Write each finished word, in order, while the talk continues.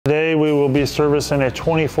Today we will be servicing a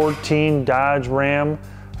 2014 Dodge Ram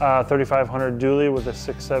 3500 dually with a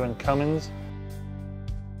 6.7 Cummins.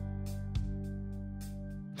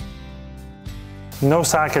 No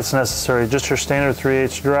sockets necessary, just your standard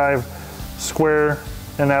 3/8 drive, square,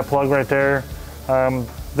 and that plug right there.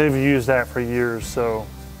 They've used that for years, so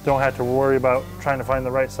don't have to worry about trying to find the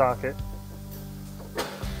right socket.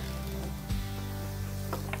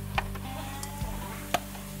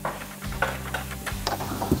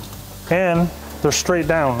 And they're straight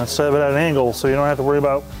down instead of at an angle, so you don't have to worry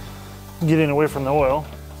about getting away from the oil.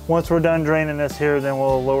 Once we're done draining this here, then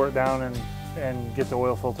we'll lower it down and get the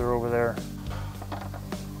oil filter over there.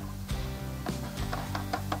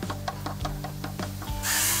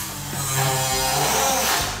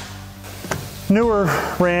 Newer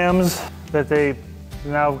Rams that they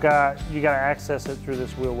now got, you gotta access it through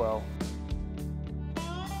this wheel well.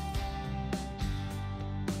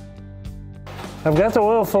 I've got the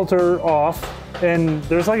oil filter off, and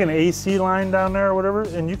there's like an AC line down there or whatever,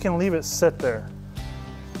 and you can leave it sit there.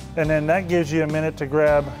 And then that gives you a minute to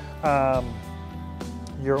grab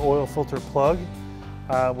your oil filter plug,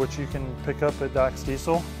 which you can pick up at Doc's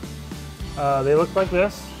Diesel. They look like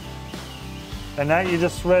this. And that you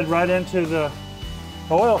just thread right into the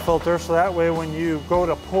oil filter, so that way when you go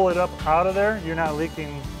to pull it up out of there, you're not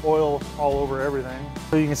leaking oil all over everything.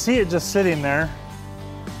 So you can see it just sitting there.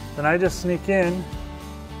 Then I just sneak in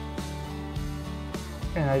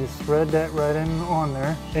and I just thread that right in on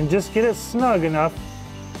there and just get it snug enough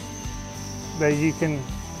that you can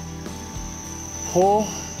pull.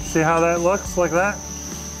 See how that looks like that?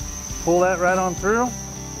 Pull that right on through.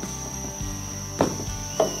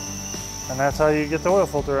 And that's how you get the oil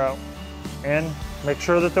filter out. And make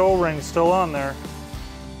sure that the O-ring's still on there.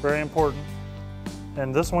 Very important.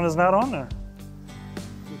 And this one is not on there.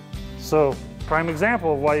 So, prime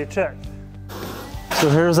example of why you check. So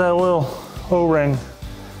here's that oil O-ring.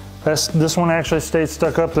 This one actually stayed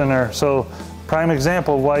stuck up in there. So, prime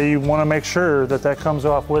example of why you want to make sure that that comes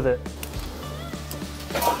off with it.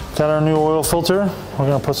 Got our new oil filter. We're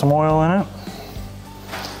going to put some oil in it.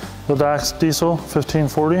 The Doc's Diesel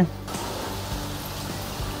 1540.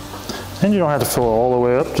 And you don't have to fill it all the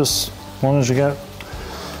way up, just as long as you got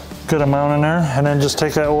a good amount in there. And then just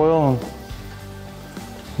take that oil and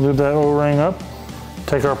lube that O-ring up.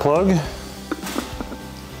 Take our plug.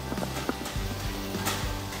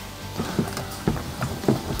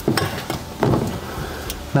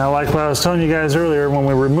 Now, like what I was telling you guys earlier, when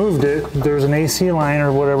we removed it, there's an AC line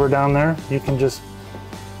or whatever down there. You can just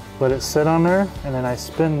let it sit on there, and then I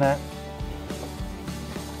spin that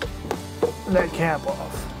cap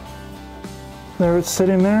off. There it's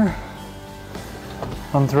sitting there.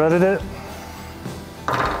 Unthreaded it.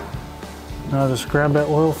 Now I'll just grab that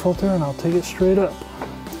oil filter and I'll take it straight up.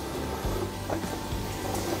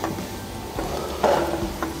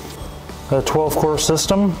 A 12-core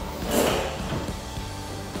system.